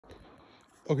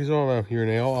Okay, so I'm out here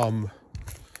now.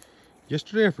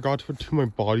 Yesterday I forgot to put 2 of my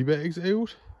body bags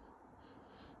out.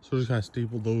 So I just kind of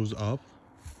stapled those up.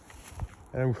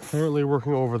 And I'm currently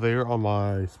working over there on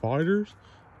my spiders.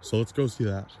 So let's go see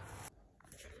that.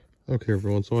 Okay,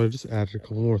 everyone, so I just added a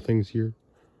couple more things here.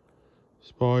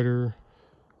 Spider.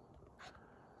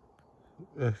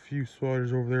 A few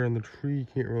spiders over there on the tree. You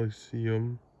can't really see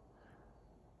them.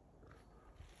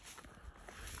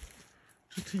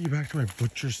 Just take you back to my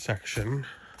butcher section.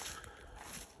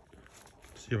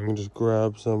 See if I can just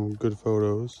grab some good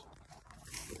photos.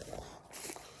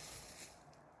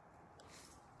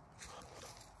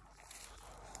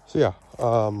 So yeah,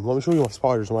 let me show you my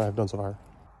spiders and what I've done so far.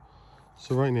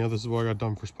 So right now, this is what I got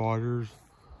done for spiders.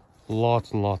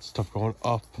 Lots and lots of stuff going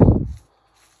up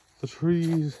the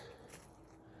trees.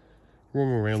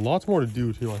 Roaming around. Lots more to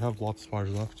do too. I have lots of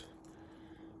spiders left.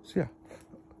 So yeah,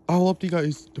 I'll update you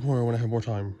guys tomorrow when I have more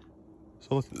time.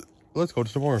 So let's go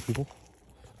to tomorrow, people.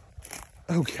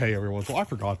 Okay, everyone. So I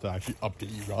forgot to actually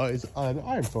update you guys, and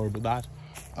I am sorry about that.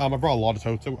 I brought a lot of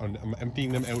totes out, and I'm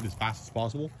emptying them out as fast as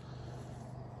possible.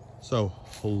 So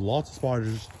lots of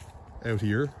spiders out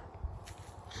here.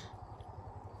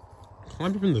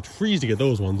 Climbed up in the trees to get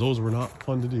those ones. Those were not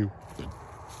fun to do.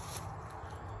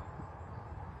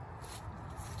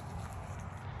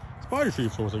 Spider tree,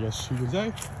 of course, I guess you could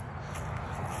say.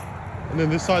 And then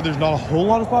this side, there's not a whole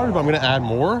lot of spiders, but I'm going to add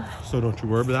more, so don't you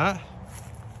worry about that.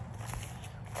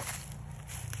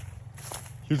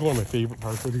 Here's one of my favorite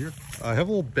parts right here. I have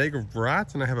a little bag of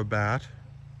rats, and I have a bat,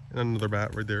 and another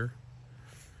bat right there.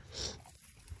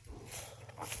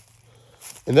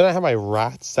 And then I have my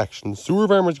rat section. Sewer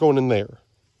vermin's going in there.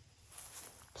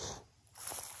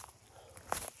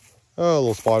 Oh, a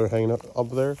little spider hanging up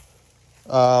there.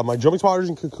 My jumping spiders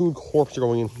and cocoon corpse are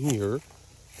going in here.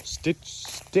 Stick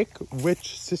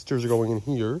witch sisters are going in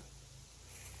here.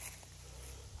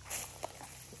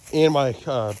 And my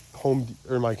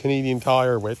my Canadian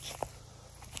Tire witch.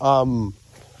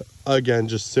 Again,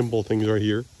 just simple things right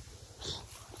here.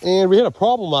 And we had a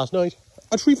problem last night.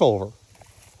 A tree fell over.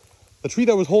 The tree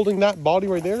that was holding that body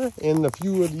right there and a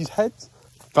few of these heads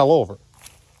fell over.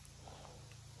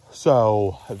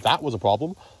 So that was a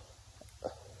problem.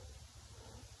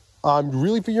 I'm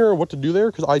really figuring out what to do there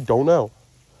because I don't know.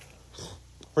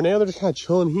 For now, they're just kind of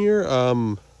chilling here.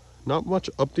 Not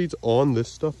much updates on this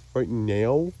stuff right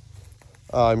now.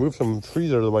 I moved some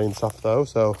trees out of the way and stuff though,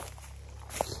 so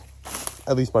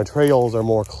at least my trails are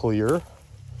more clear.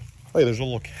 Oh yeah, there's a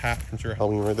little cat from Sir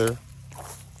Halloween right there.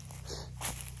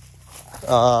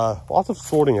 Lots of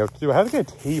sorting out to do. I had to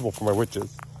get a table for my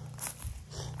witches.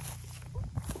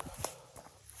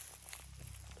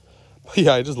 But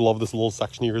yeah, I just love this little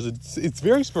section here. It's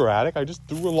very sporadic. I just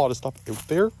threw a lot of stuff out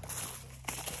there.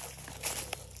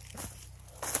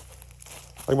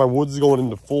 Like my woods is going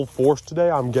into full force today.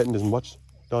 I'm getting as much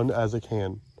done as I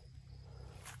can.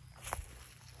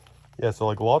 Yeah, so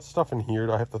like lots of stuff in here.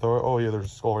 Do I have to throw it? Oh yeah, there's a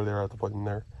skull right there I have to put in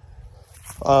there.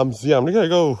 So yeah, I'm gonna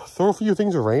go throw a few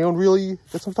things around, really,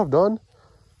 get some stuff done.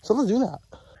 So let's do that.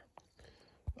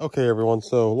 Okay, everyone,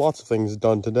 so lots of things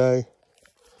done today.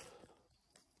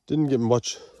 Didn't get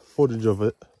much footage of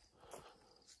it,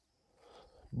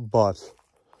 but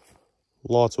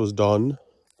lots was done.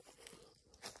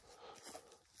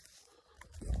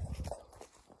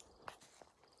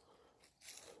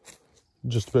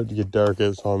 Just about to get dark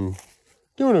out, so I'm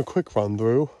doing a quick run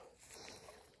through.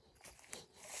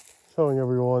 Showing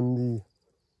everyone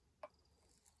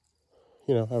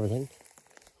the, everything.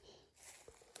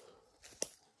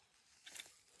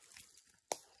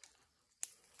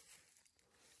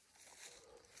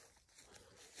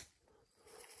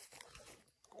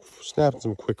 Snapping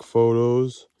some quick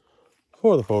photos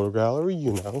for the photo gallery,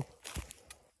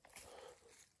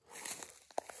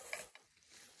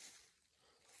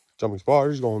 Jumping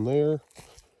spiders going there.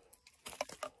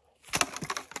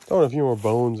 Throwing a few more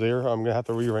bones there. I'm going to have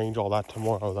to rearrange all that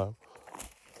tomorrow, though.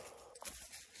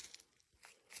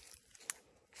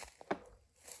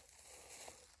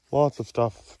 Lots of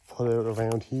stuff put out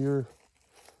around here.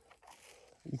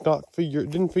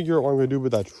 Didn't figure out what I'm going to do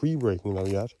with that tree breaking, though,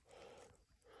 yet.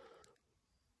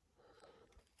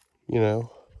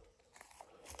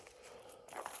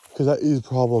 Because that is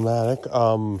problematic.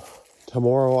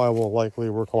 Tomorrow I will likely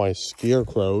work on my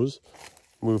scarecrows.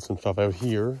 Move some stuff out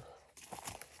here.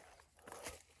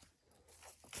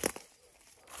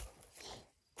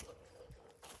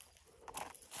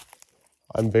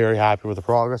 I'm very happy with the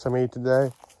progress I made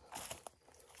today.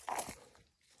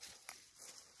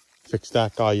 Fixed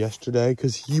that guy yesterday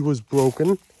because he was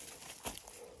broken.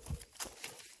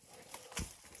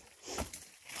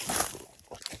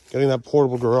 Getting that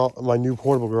portable garage, my new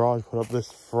portable garage put up this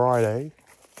Friday.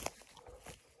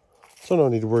 So no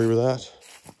need to worry with that.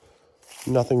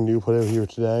 Nothing new put out here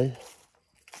today.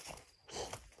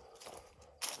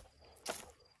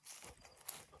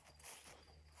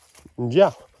 And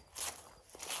yeah,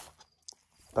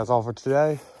 that's all for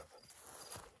today.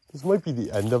 This might be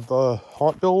the end of the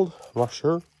haunt build, I'm not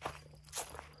sure.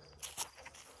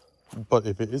 But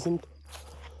if it isn't,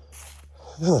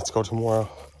 then let's go tomorrow.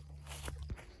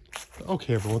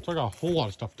 Okay, everyone, so I got a whole lot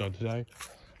of stuff done today.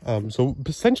 So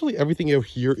essentially everything out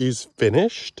here is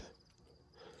finished.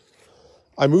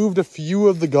 I moved a few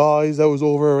of the guys that was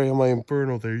over around my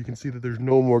Inferno there. You can see that there's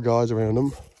no more guys around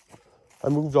them. I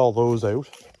moved all those out.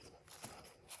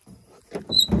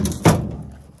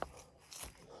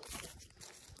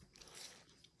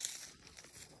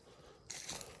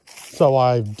 So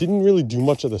I didn't really do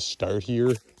much at the start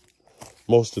here.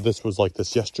 Most of this was like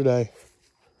this yesterday.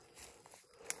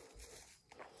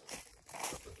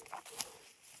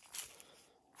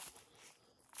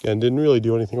 Again, didn't really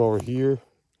do anything over here.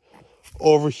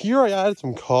 Over here, I added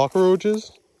some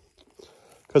cockroaches.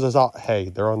 Because I thought, hey,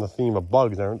 they're on the theme of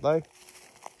bugs, aren't they?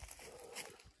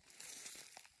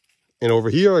 And over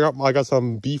here, I got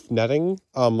some beef netting.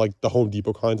 Like the Home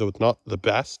Depot kind, so it's not the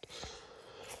best.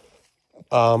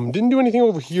 Didn't do anything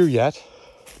over here yet.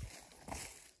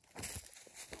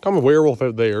 Got my werewolf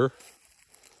out there. A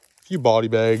few body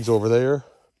bags over there.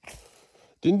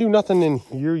 Didn't do nothing in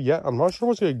here yet. I'm not sure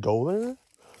what's going to go there.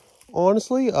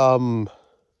 Honestly, I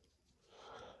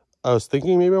was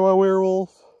thinking maybe my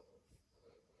werewolf,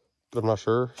 but I'm not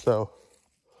sure. So,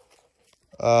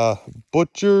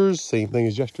 butchers, same thing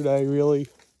as yesterday, really.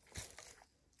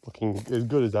 Looking as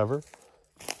good as ever.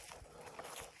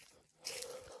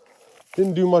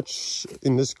 Didn't do much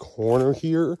in this corner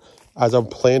here, as I'm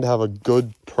planning to have a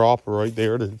good prop right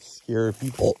there to scare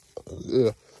people.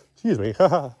 Ugh. Excuse me.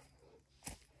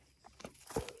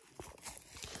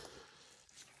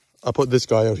 I put this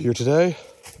guy out here today.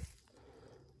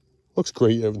 Looks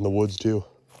great out in the woods too.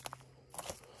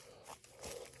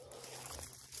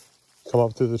 Come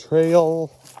up to the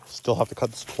trail. Still have to cut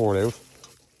this corn out.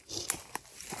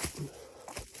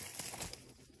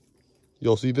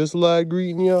 You'll see this lad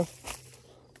greeting you.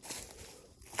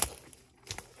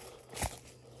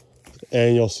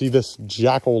 And you'll see this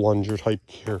jack-o'-lantern type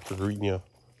character greeting you.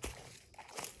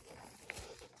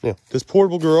 Now, this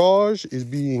portable garage is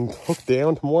being hooked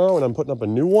down tomorrow, and I'm putting up a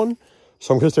new one.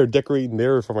 So I'm going to start decorating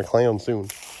there for my clown soon.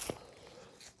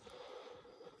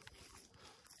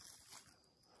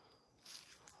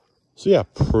 So yeah,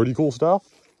 pretty cool stuff.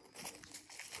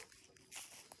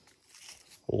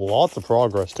 Lots of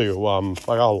progress too. I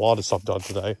got a lot of stuff done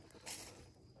today.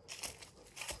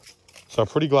 So I'm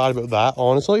pretty glad about that,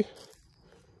 honestly.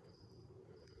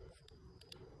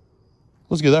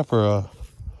 Let's get that for a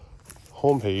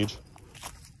homepage.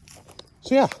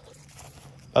 So yeah,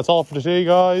 that's all for today,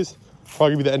 guys.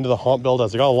 Probably gonna be the end of the haunt build,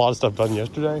 as I got a lot of stuff done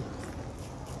yesterday.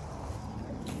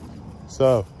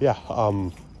 So yeah,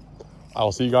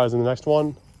 I'll see you guys in the next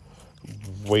one.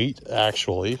 Wait,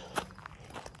 actually,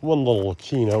 one little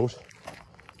keynote.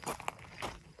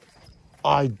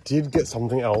 I did get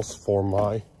something else for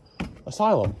my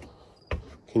asylum.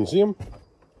 Can you see him?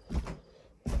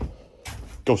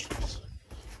 Ghostface.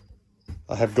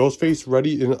 I have Ghostface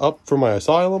ready and up for my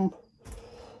asylum.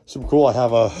 Super cool. I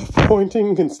have a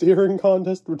pointing and steering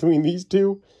contest between these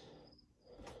two.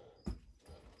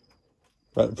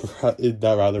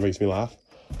 That rather makes me laugh.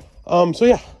 So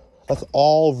yeah, that's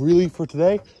all really for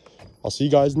today. I'll see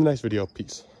you guys in the next video.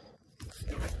 Peace.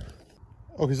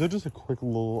 Okay, so just a quick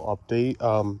little update.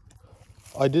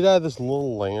 I did add this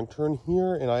little lantern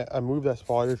here, and I moved that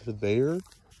spider to there.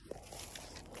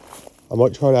 I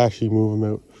might try to actually move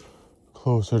him out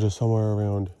closer to somewhere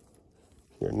around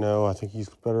here. No, I think he's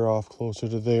better off closer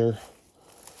to there.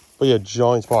 But yeah,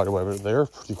 giant spider web out there.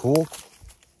 Pretty cool.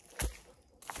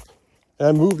 And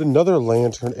I moved another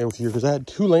lantern out here because I had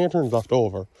 2 lanterns left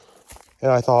over.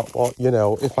 And I thought, well, you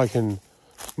know, if I can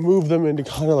move them into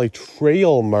kind of like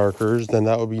trail markers, then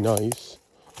that would be nice.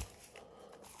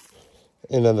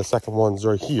 And then the second one's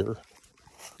right here.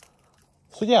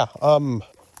 So yeah,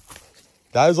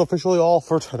 that is officially all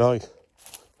for tonight.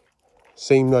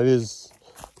 Same night as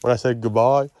when I said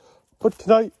goodbye. But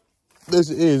tonight, this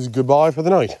is goodbye for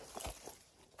the night.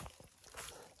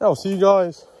 I'll see you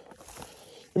guys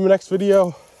in the next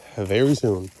video very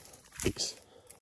soon. Peace.